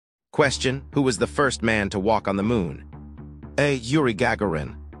Question: Who was the first man to walk on the moon? A. Yuri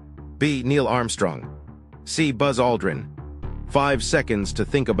Gagarin. B. Neil Armstrong. C. Buzz Aldrin. 5 seconds to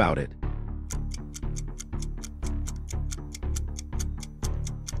think about it.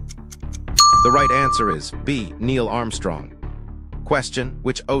 The right answer is B. Neil Armstrong. Question: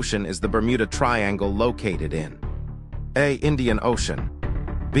 Which ocean is the Bermuda Triangle located in? A. Indian Ocean.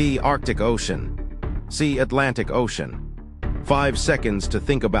 B. Arctic Ocean. C. Atlantic Ocean. 5 seconds to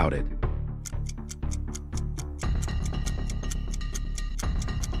think about it.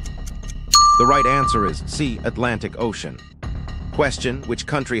 The right answer is C. Atlantic Ocean. Question: Which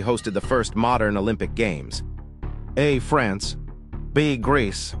country hosted the first modern Olympic Games? A. France. B.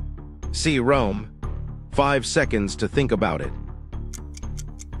 Greece. C. Rome. 5 seconds to think about it.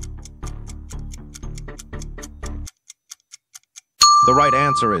 The right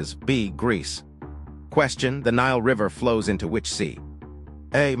answer is B. Greece. Question: The Nile River flows into which sea?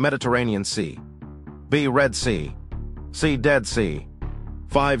 A. Mediterranean Sea. B. Red Sea. C. Dead Sea.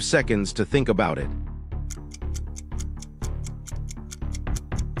 5 seconds to think about it.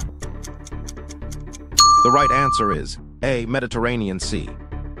 The right answer is A. Mediterranean Sea.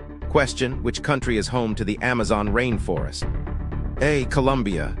 Question: Which country is home to the Amazon rainforest? A.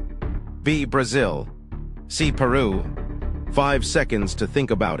 Colombia. B. Brazil. C. Peru. 5 seconds to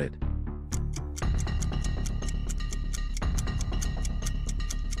think about it.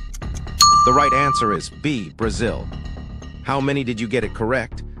 The right answer is B. Brazil. How many did you get it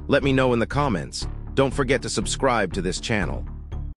correct? Let me know in the comments. Don't forget to subscribe to this channel.